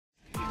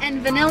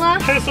and vanilla.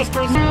 Hey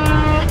sisters. It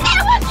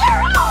was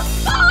your own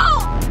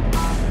fault!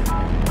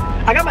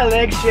 I got my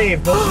legs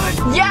shaved.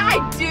 Yeah, I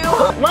do.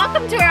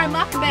 Welcome to our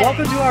mukbang.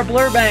 Welcome to our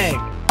blur bang.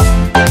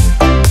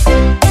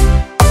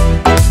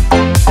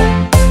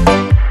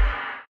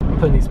 I'm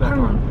putting these back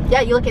on.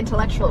 Yeah, you look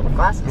intellectual with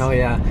glasses. Oh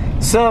yeah.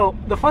 So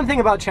the fun thing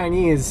about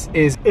Chinese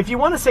is if you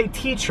want to say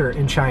teacher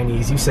in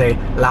Chinese, you say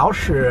老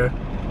师.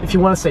 If you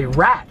want to say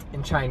rat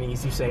in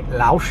Chinese, you say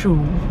老鼠.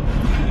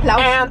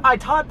 And I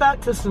taught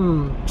that to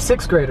some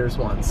 6th graders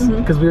once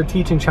because we were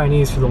teaching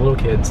Chinese for the little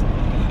kids.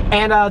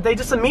 And they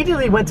just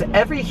immediately went to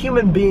every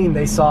human being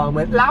they saw and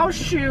went 老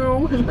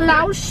鼠,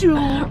 老鼠,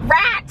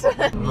 rat.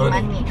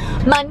 Money,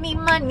 money,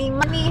 money,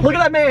 money. Look at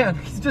that man.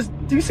 He's just,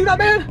 do you see that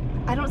man?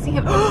 I don't see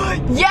him.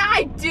 Yeah,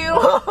 I do.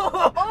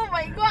 Oh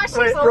my gosh,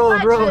 Wait, he's a roll,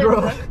 legend.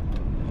 roll.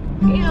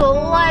 He's a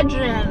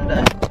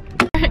legend.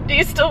 Do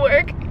you still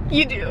work?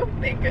 You do.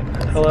 Thank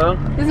goodness. Hello?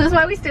 This is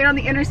why we stayed on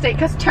the interstate,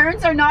 because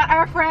turns are not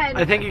our friend.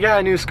 I think you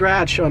got a new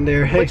scratch on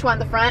there. Hey. Which one?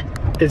 The front?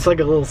 It's like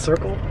a little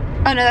circle.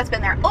 Oh no, that's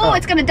been there. Oh,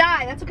 it's gonna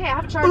die. That's okay. I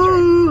have a charger.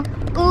 Ooh.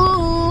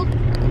 Ooh.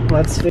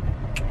 Let's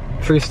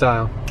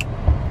freestyle.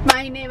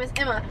 My name is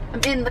Emma.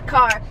 I'm in the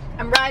car.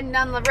 I'm riding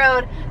down the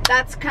road.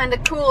 That's kind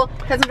of cool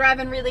because I'm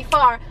driving really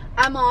far.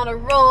 I'm on a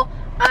roll.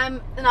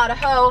 I'm not a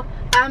hoe.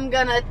 I'm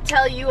gonna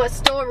tell you a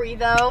story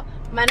though.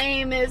 My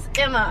name is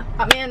Emma.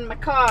 I'm in my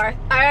car.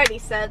 I already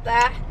said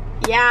that.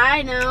 Yeah,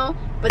 I know.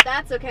 But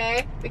that's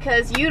okay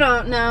because you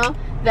don't know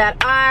that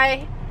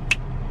I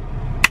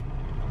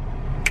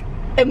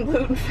am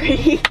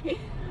gluten-free.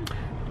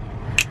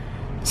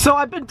 So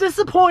I've been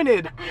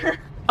disappointed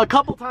a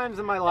couple times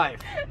in my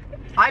life.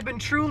 I've been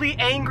truly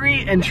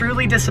angry and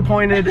truly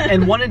disappointed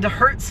and wanted to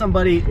hurt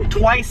somebody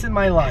twice in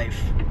my life.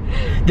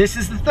 This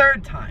is the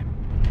 3rd time.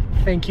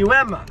 Thank you,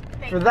 Emma,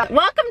 for that.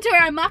 Welcome to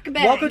our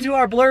mukbang. Welcome to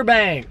our blur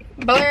bang.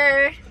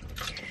 Blur.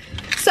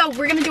 So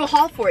we're gonna do a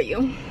haul for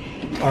you.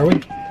 Are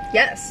we?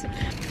 Yes.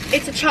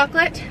 It's a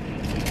chocolate.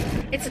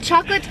 It's a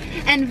chocolate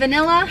and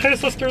vanilla. Hey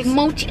sisters.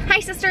 Mochi. Hi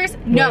sisters.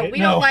 No, Wait, we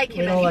don't like him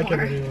we don't anymore. like him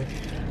anymore.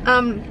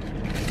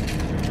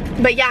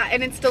 But yeah,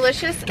 and it's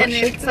delicious, Do I and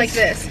shake it's like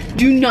this.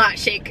 Do not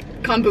shake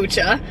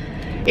kombucha.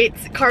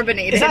 It's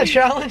carbonated. Is that a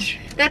challenge?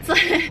 That's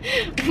like,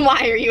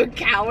 why are you a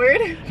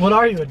coward? What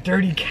are you, a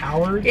dirty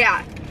coward?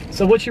 Yeah.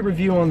 So what's your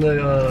review on the,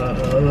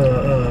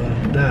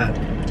 that?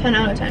 10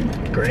 out of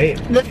 10. Great.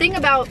 The thing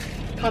about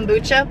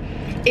kombucha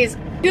is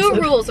 2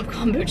 rules of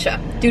kombucha.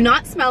 Do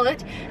not smell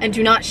it and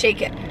do not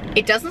shake it.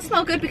 It doesn't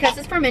smell good because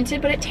it's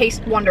fermented, but it tastes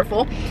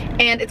wonderful.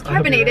 And it's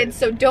carbonated, right.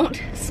 so don't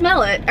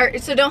smell it, or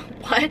so don't,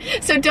 what?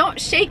 So don't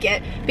shake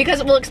it because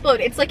it will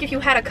explode. It's like if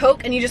you had a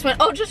Coke and you just went,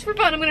 oh, just for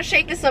fun, I'm gonna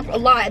shake this up a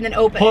lot and then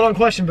open. Hold on,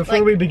 question before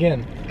Like, we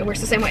begin. It works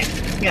the same way,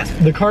 yes.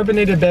 The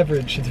carbonated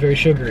beverage, it's very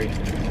sugary.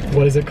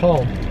 What is it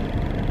called?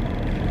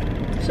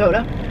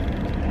 Soda.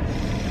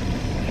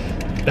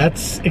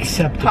 That's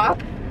acceptable.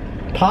 Pop?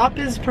 Pop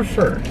is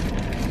preferred.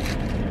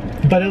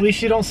 But at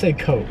least you don't say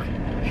Coke.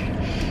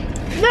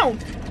 No,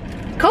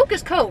 Coke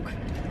is Coke.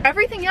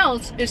 Everything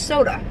else is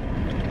soda.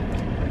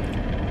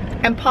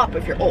 And pop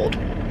if you're old.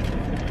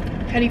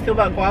 How do you feel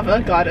about guava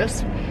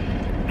goddess?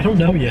 I don't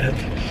know yet.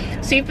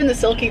 So you've been the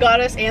silky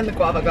goddess and the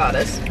guava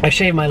goddess. I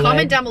shaved my leg.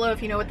 Comment down below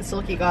if you know what the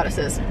silky goddess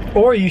is.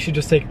 Or you should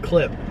just take a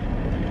clip.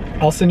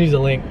 I'll send you the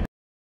link.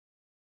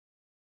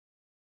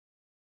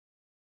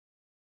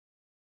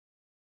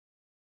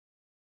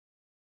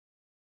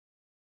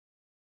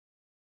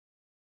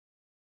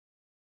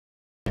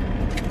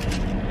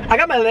 I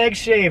got my legs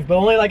shaved, but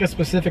only like a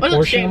specific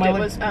portion of my leg.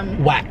 It was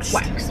waxed.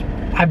 waxed.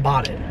 I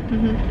bought it.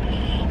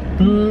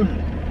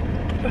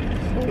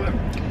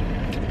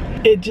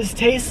 It just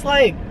tastes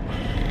like.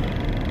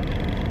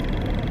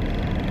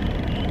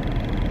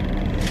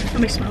 Let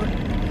me smell it.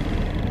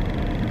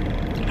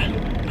 I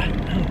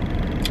don't know.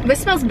 This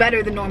smells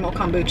better than normal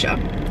kombucha.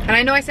 And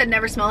I know I said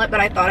never smell it, but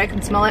I thought I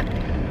could smell it.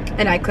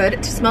 And I could. It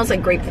just smells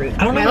like grapefruit.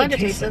 I don't know Am I what allowed it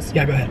to taste tastes. this?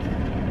 Yeah, go ahead.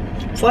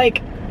 It's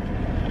like.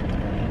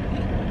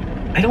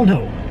 I don't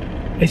know.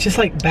 It's just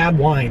like bad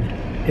wine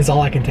is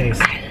all I can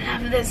taste. I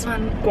love this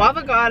one.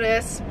 Guava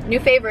Goddess. New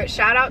favorite.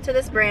 Shout out to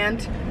this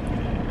brand.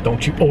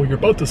 Don't you? Oh, you're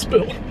about to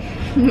spill.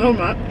 No, I'm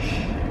not.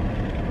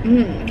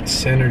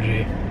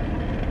 Synergy.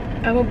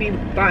 I will be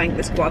buying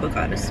this Guava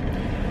Goddess.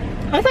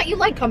 I thought you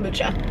liked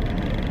kombucha.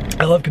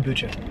 I love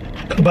kombucha.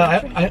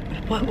 But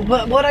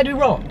what I do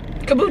wrong?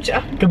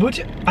 Kombucha.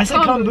 Kombucha? I said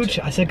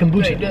kombucha. I said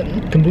kombucha. No, you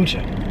didn't.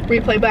 Kombucha.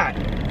 Replay back.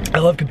 I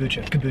love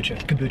kombucha. Kombucha.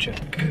 Kombucha.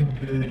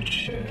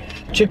 Kombucha.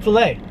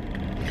 Chick-fil-A.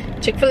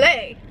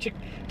 Chick-fil-A.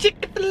 Chick-fil-A.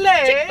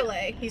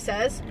 Chick-fil-A, he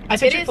says. I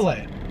said It is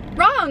Chick-fil-A.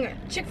 Wrong.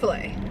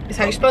 Chick-fil-A is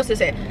how you're supposed to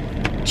say it.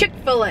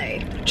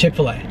 Chick-fil-A.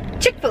 Chick-fil-A.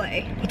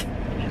 Chick-fil-A. What the?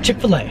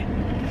 Chick-fil-A.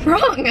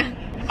 Wrong.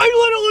 I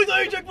literally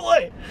saying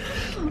Chick-fil-A.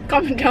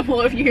 Comment down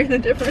below if you hear the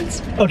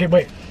difference. Okay,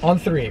 wait. On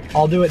 3.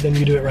 I'll do it, then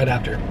you do it right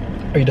after.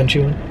 Are you done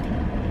chewing?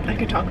 I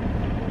can talk.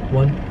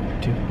 1,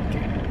 2,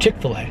 3.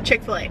 Chick-fil-A.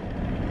 Chick-fil-A.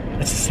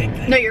 That's the same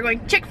thing. No, you're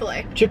going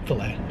Chick-fil-A.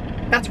 Chick-fil-A.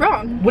 That's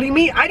wrong. What do you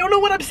mean? I don't know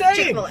what I'm saying.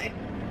 Chick-fil-A.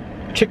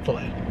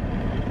 Chick-fil-A.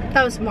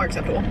 That was more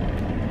acceptable.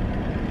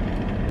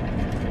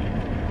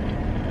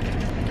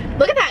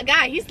 that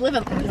guy, he's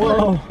living.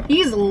 Whoa.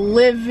 He's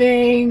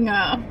living.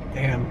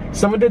 Damn.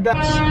 Someone did that.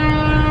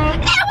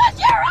 It was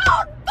your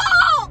own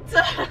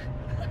fault!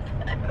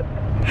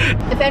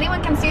 If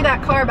anyone can see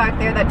that car back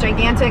there, that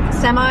gigantic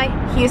semi,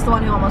 he's the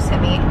one who almost hit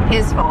me.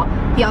 His fault.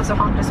 He also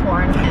honked his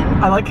horn.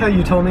 And I like how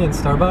you told me in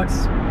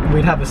Starbucks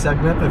we'd have a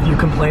segment of you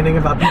complaining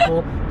about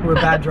people who are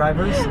bad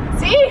drivers.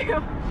 see?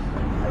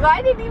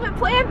 I didn't even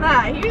plan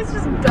that. He was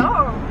just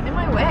dumb and in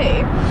my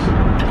way.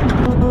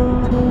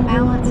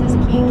 Balance is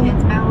key,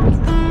 kids. Balance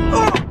is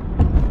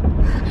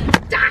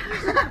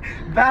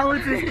key.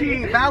 Balance is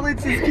key.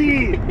 Balance is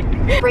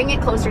key. Bring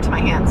it closer to my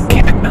hands.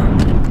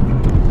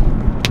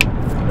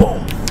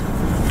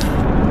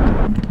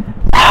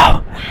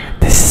 Hello,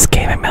 this is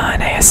Cade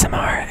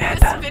ASMR, and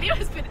This video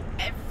has been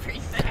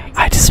everything.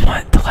 I just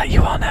want to let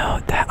you all know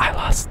that I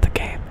lost the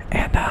game,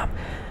 and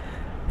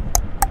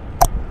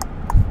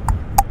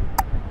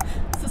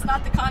this is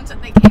not the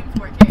content they came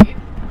for, Cade.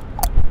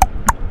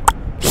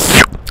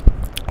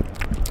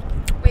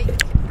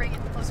 Wait, bring it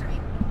closer to me.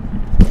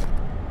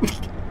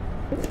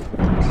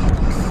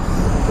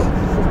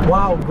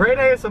 wow, great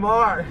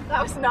ASMR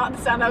That was not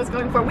the sound I was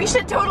going for. We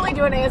should totally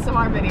do an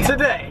ASMR video.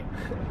 today.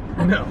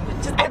 No.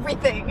 Just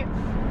everything.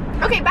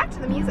 Okay, back to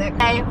the music.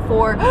 A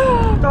for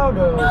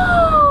Doggo. no.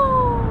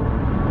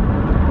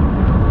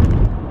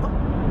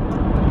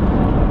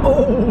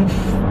 Oh.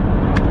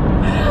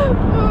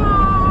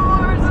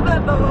 Where's the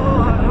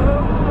door?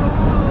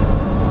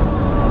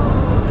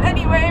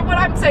 Anyway, what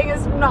I'm saying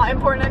is not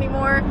important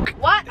anymore.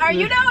 What are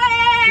you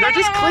doing? You're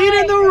just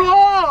cleaning the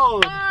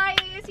road. Why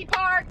is he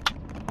parked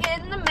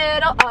in the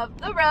middle of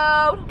the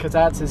road? Because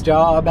that's his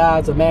job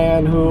as a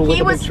man who with He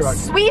a was big truck.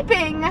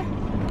 sweeping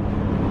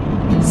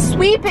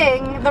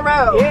the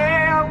road.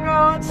 Yeah, I'm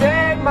gonna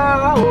take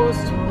my horse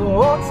to the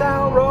old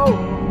town road.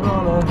 I'm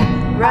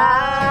gonna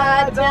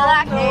Ride till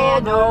I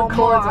can't no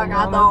more. I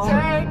got the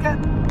take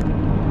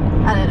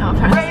I don't know. I'm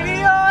trying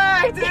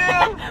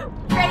radioactive.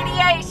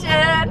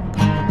 Radiation.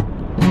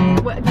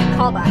 What do you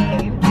call that,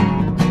 Cade?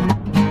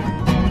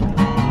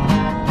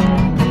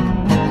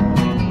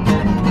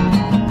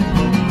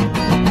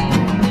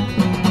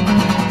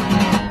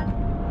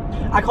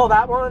 I call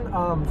that one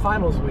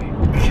finals week.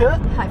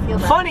 I feel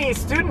that. Funny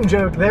student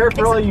joke there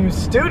for all you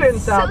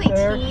students out Silly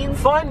there. teens.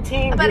 Fun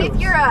teen But if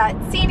goofs. you're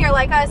a senior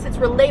like us, it's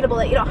relatable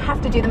that you don't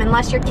have to do them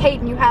unless you're Cade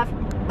and you have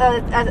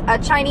a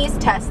Chinese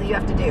test that you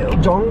have to do.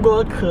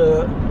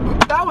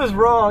 That was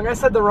wrong. I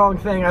said the wrong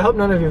thing. I hope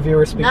none of your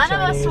viewers speak None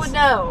Chinese. of us would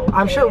know.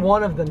 I'm sure Cade.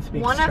 one of them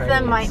speaks One Chinese. of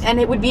them might, and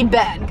it would be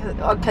Ben,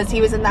 because he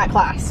was in that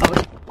class.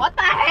 What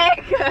the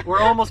heck? We're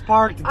almost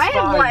parked. It's I am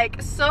fine.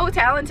 like so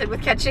talented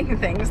with catching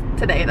things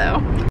today,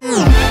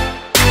 though.